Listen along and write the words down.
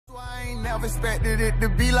never expected it to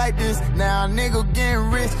be like this. Now a nigga getting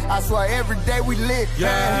rich. I swear every day we lit.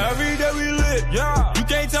 Yeah, every day we lit. Yeah, you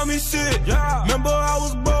can't tell me shit. Yeah, remember I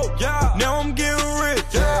was broke. Yeah, now I'm getting rich.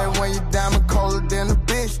 Yeah, when you diamond colder than a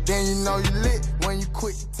bitch, then you know you lit. When you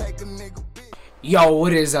quit, you take a nigga bitch. Yo,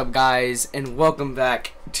 what is up, guys, and welcome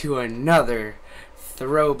back to another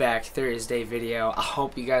Throwback Thursday video. I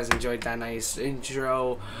hope you guys enjoyed that nice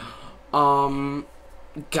intro.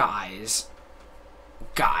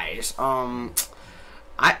 Guys,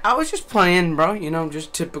 I was just playing, bro, you know,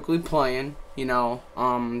 just typically playing, you know,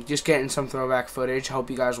 just getting some throwback footage. Hope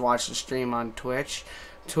you guys watch the stream on Twitch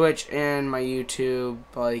and my YouTube.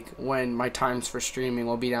 Like, when my times for streaming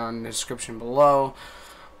will be down in the description below.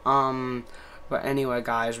 But anyway,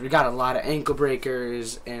 guys, we got a lot of ankle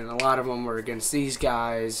breakers, and a lot of them were against these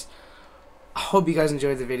guys. I hope you guys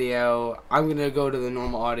enjoyed the video. I'm going to go to the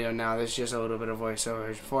normal audio now. There's just a little bit of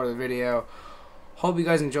voiceover for the video. Hope you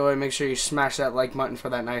guys enjoy. Make sure you smash that like button for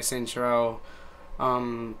that nice intro.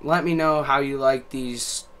 Let me know how you like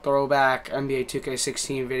these throwback NBA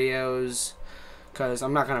 2K16 videos, because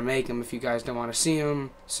I'm not going to make them if you guys don't want to see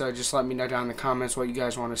them. So just let me know down in the comments what you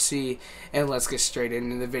guys want to see, and let's get straight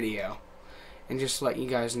into the video. And just let you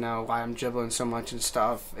guys know why I'm dribbling so much and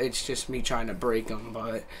stuff. It's just me trying to break them,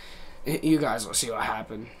 but you guys will see what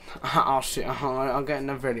happened. I'll get in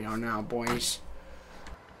the video now, boys.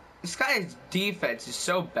 This guy's defense is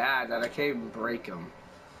so bad that I can't even break him.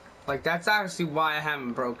 Like, that's actually why I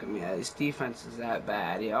haven't broken him yet. His defense is that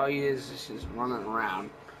bad. All he is just running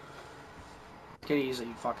around. Can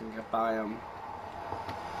easily fucking get by him.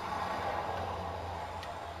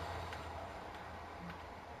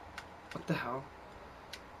 What the hell?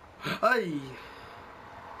 Hey!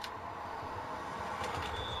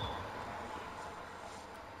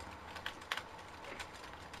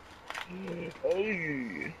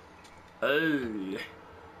 Hey! Hey!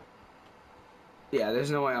 Yeah,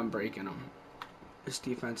 there's no way I'm breaking him. This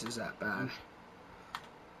defense is that bad.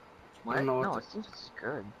 What? No, it seems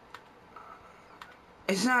good.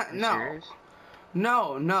 It's not. No. Serious?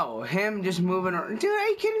 No. Him just moving around. Dude, are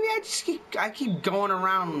you kidding me? I keep going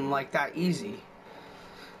around like that easy.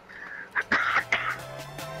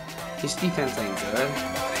 His defense ain't good.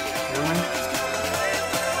 Really?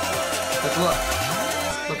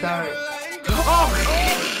 Look at it. Oh!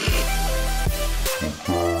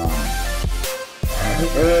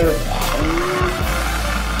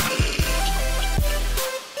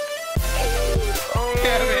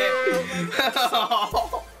 Damn it!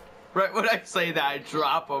 Right when I say that, I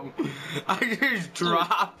drop him. I just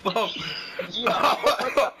drop him.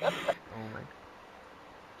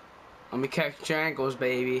 Let me catch your ankles,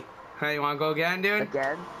 baby. Hey, you wanna go again, dude?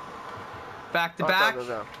 Again? Back to back?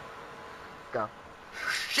 Go.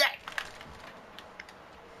 Shit!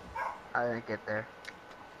 I didn't get there.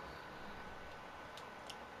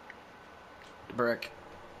 Brick.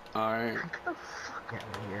 Alright. Get the fuck out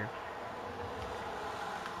of here.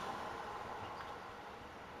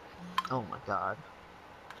 Oh my god.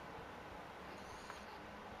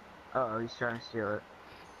 Uh oh, he's trying to steal it.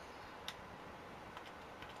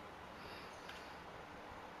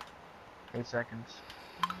 Eight seconds.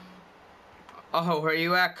 Oh, where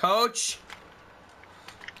you at, coach?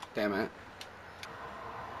 Damn it.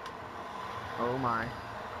 Oh my.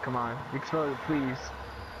 Come on. Explode it, please.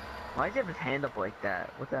 Why does he have his hand up like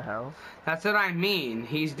that? What the hell? That's what I mean.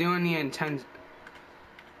 He's doing the intense.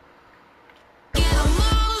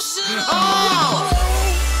 Oh!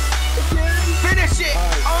 Finish it!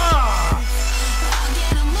 Oh!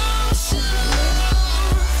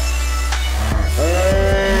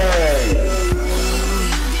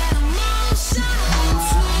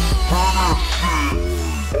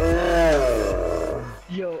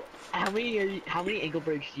 Yo, how many ankle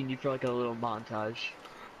breaks do you need for like a little montage?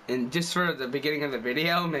 And just for the beginning of the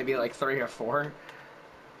video, maybe like 3 or 4.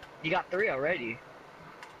 You got 3 already.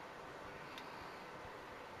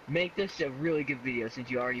 Make this a really good video since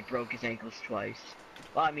you already broke his ankles twice.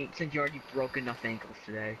 Well, I mean, since you already broke enough ankles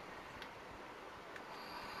today.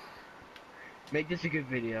 Make this a good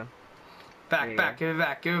video. Give it back.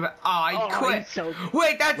 Oh, he quit. So...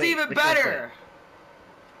 Wait, that's even better.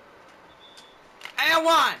 And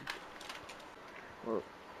one. Well,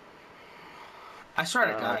 I swear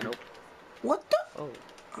to God. Nope. What the? Oh.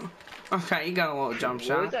 Okay, you got a little jump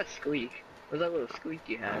shot. What was that squeak? What was that little squeak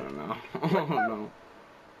you had? I don't know. I don't know.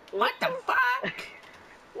 What the fuck?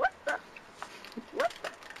 What the?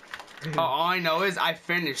 Oh, all I know is I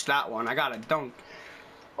finished that one. I got a dunk.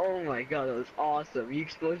 Oh my god, that was awesome. You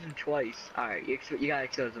exposed him twice. Alright, you gotta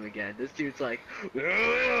expose him again. This dude's like...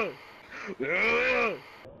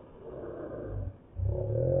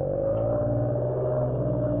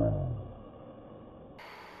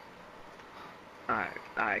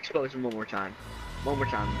 expose him one more time. One more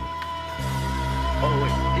time. Oh wait,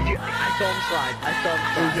 did you? I saw him slide. I saw him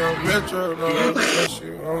slide. Young Metro, no,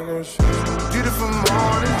 beautiful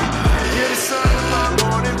morning. Hear the sun in my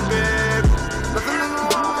morning bed. Nothing in the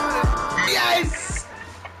morning. Yes!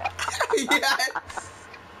 Yes!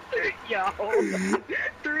 Yo,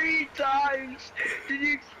 3 times! Did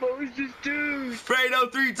you expose this dude?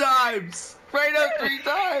 Fredo 3 times! Fredo 3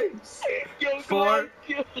 times! Yo, go 4. on,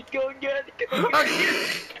 go again, go again.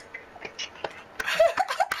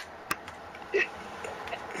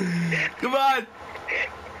 Come on!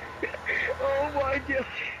 Oh my god.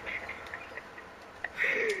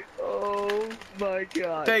 Oh my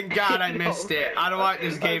god. Thank God I missed it. I don't want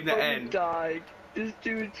this game to end. Died. This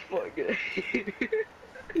dude's fucking.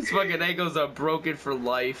 His fucking ankles are broken for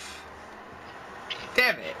life.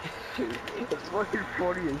 Damn it. It's fucking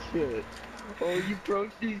funny as shit. Oh, you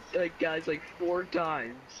broke these guys like 4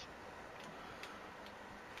 times.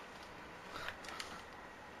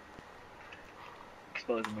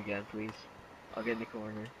 Expose him again, please. I'll get in the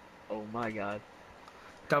corner. Oh my god.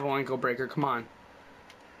 Double ankle breaker, come on.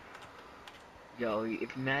 Yo,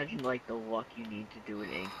 if imagine like the luck you need to do an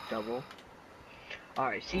ankle double.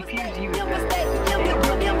 Alright, CPU's even better.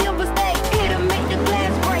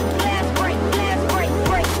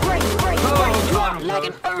 Like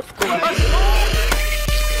an earthquake.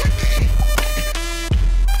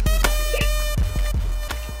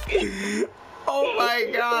 Oh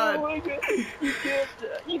my god. Oh my god.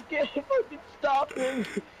 You can't fucking stop him.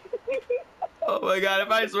 Oh my god, if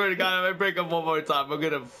I swear to God, if I break him one more time, I'm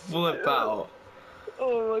gonna flip out.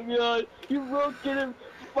 Oh my god, you broke him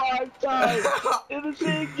 5 times in the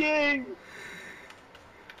same game.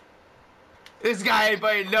 This guy ain't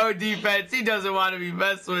playing no defense. He doesn't want to be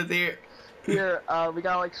messed with here. Here, we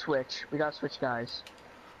gotta like switch. We gotta switch guys.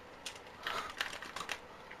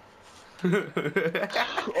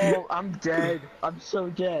 Oh, I'm dead. I'm so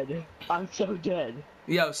dead. I'm so dead.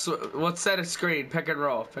 Yo, so let's set a screen. Pick and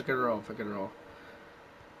roll. Pick and roll. Pick and roll.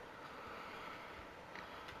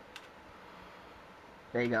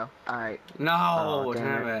 There you go. Alright. No, Oh, damn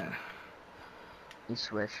damn it. You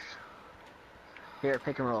switched. Here,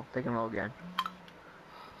 pick and roll. Pick and roll again.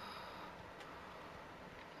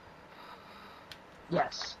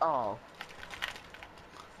 Yes. Oh.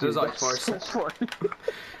 There's Dude, like 4 that's so seconds. funny.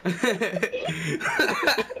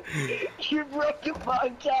 You broke it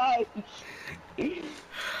 5 times.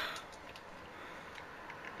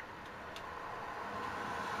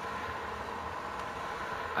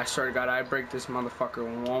 I swear to God, I break this motherfucker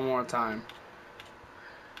one more time.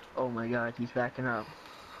 Oh my god, he's backing up.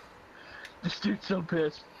 This dude's so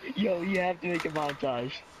pissed. Yo, you have to make a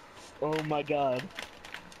montage. Oh my god.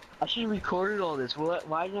 I should have recorded all this.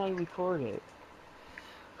 Why didn't I record it?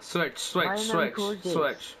 Switch, switch, Why didn't I switch, record this?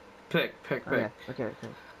 switch. Pick, pick, pick. Okay.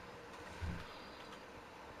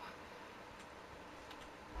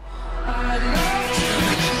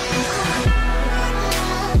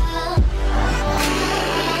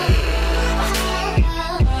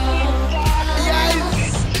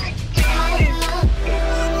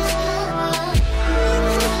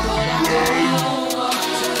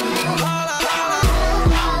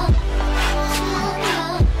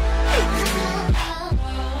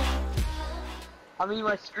 I mean,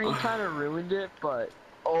 my screen kind of ruined it, but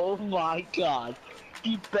oh my god,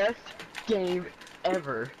 the best game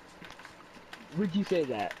ever. Would you say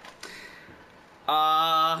that?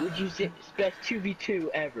 Would you say it's best 2v2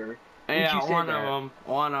 ever? Yeah, Would you say one that? of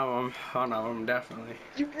them, definitely.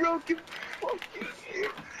 You broke it fucking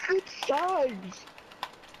 6 times.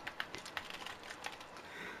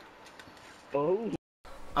 Oh.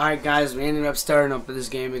 Alright guys, we ended up starting up this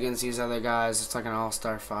game against these other guys. It's like an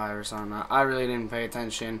all-star 5 or something. I really didn't pay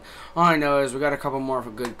attention. All I know is we got a couple more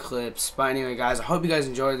for good clips. But anyway guys, I hope you guys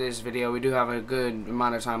enjoyed this video. We do have a good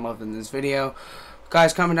amount of time left in this video.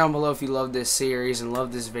 Guys, comment down below if you love this series and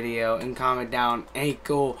love this video. And comment down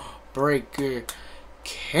ankle breaker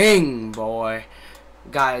king, boy.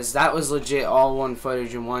 Guys, that was legit all one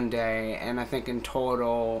footage in one day, and I think in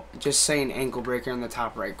total, just saying ankle breaker in the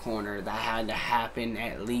top right corner, that had to happen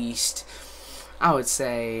at least, I would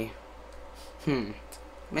say,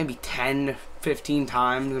 maybe 10 to 15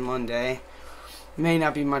 times in one day. May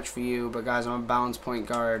not be much for you, but guys, I'm a balance point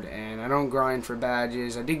guard, and I don't grind for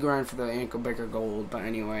badges. I did grind for the ankle breaker gold, but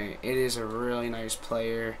anyway, it is a really nice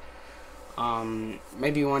player.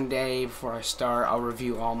 Maybe one day before I start, I'll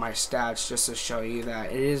review all my stats just to show you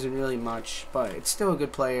that it isn't really much, but it's still a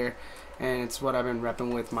good player, and it's what I've been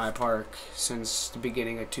repping with MyPark since the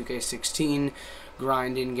beginning of 2K16,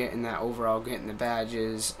 grinding, getting that overall, getting the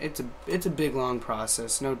badges. It's a big long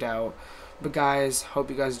process, no doubt. But guys, hope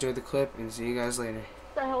you guys enjoyed the clip, and see you guys later.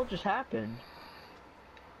 the hell just happened?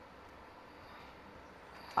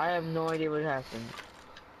 I have no idea what happened.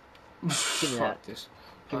 Give me that. Fuck this.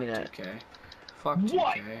 Give me Fuck that. 2K. Fuck 2K.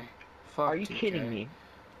 What? Fuck Are you 2K. kidding me?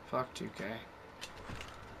 Fuck 2K.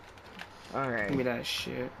 Alright. Give me that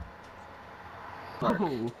shit.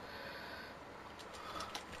 Oh.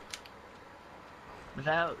 Was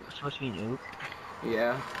that supposed to be an oop?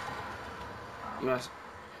 Yeah. You must.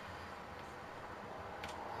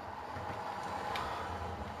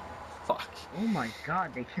 Fuck. Oh my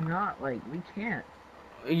god, they cannot, like, we can't.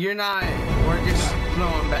 You're not. We're just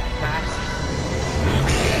throwing back passes.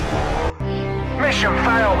 Mission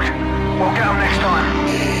failed. We'll get them next time.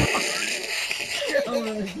 Oh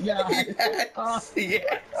my god. Yes. Yes.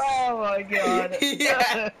 Oh my god.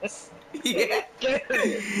 Yes. Yeah. Dude,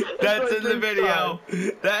 That's my in the first video.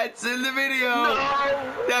 time. That's in the video. No,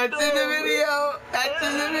 That's in the video. That's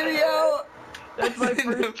in the video. That's my in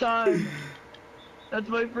the- first time. That's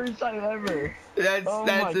my first time ever. That's Oh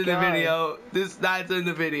that's my in God. the video. That's in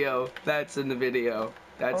the video. That's in the video.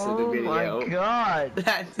 That's in the Oh video. my god.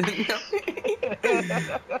 That's in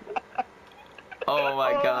the Oh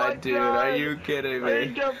my Oh god, my dude. God. Are you kidding It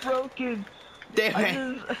me? got broken. Damn I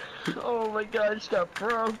it. just. Oh my god, it just got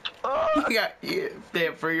broke. Oh. You got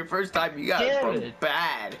damn, for your first time you got Damn broke it.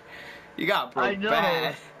 bad. You got I broke know.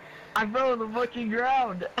 bad. I fell on the fucking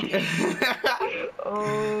ground.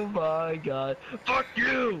 Oh my god. Fuck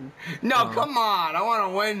you. No, Oh. come on. I want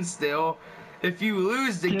to win still. If you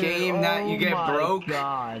lose the Dude, game, that you get oh my broke.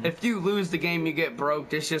 God. If you lose the game, you get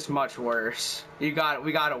broke. It's just much worse. We got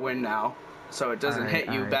to win now, so it doesn't Alright,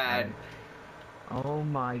 hit you alright, bad. alright. Oh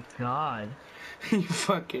my god. You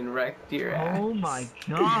fucking wrecked your ass. Oh my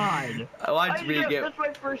god. Watch me get. That's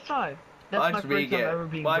my first time. That's my Watch me first time ever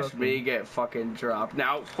get. being Watch broken. me get fucking dropped.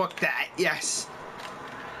 Now, fuck that. Yes.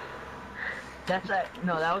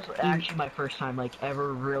 No, that was actually my first time, like,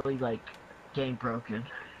 ever really, like, getting broken.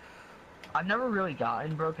 I've never really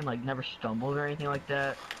gotten broken, like, never stumbled or anything like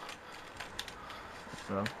that.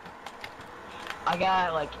 So, I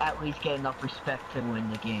gotta, like, at least get enough respect to win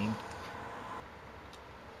the game.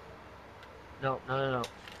 No.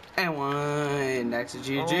 And one. That's a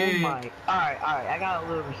GG. Oh my. Alright, I got a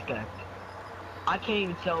little respect. I can't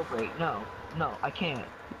even celebrate. No, I can't.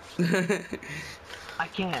 I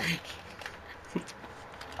can't.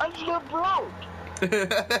 I just got broke.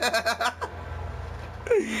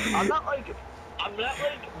 I'm not like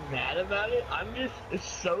mad about it. I'm just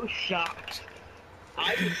so shocked.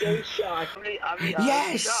 I'm so shocked. I'm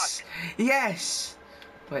Yes. shocked. Yes.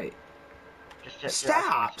 Wait. Just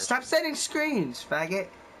Stop setting screens, faggot.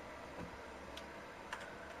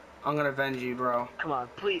 I'm gonna avenge you, bro. Come on,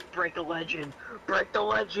 please break a legend. Break the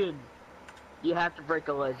legend. You have to break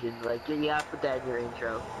a legend. Like, you have to put that in your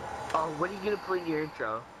intro. Oh, what are you gonna put in your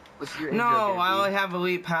intro? What's your intro No, gonna I be? only have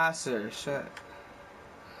elite passer. Shit.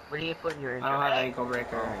 What are you gonna put in your intro? I don't have ankle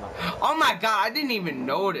breaker. Oh my god, I didn't even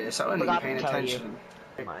notice. I wasn't even Forgot paying to tell you. attention.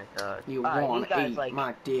 Oh my god. You Alright, want these guys, eat like,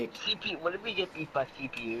 my dick. what if we get beat by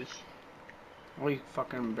CPUs? Are you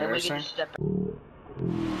fucking Then we can embarrassing? just step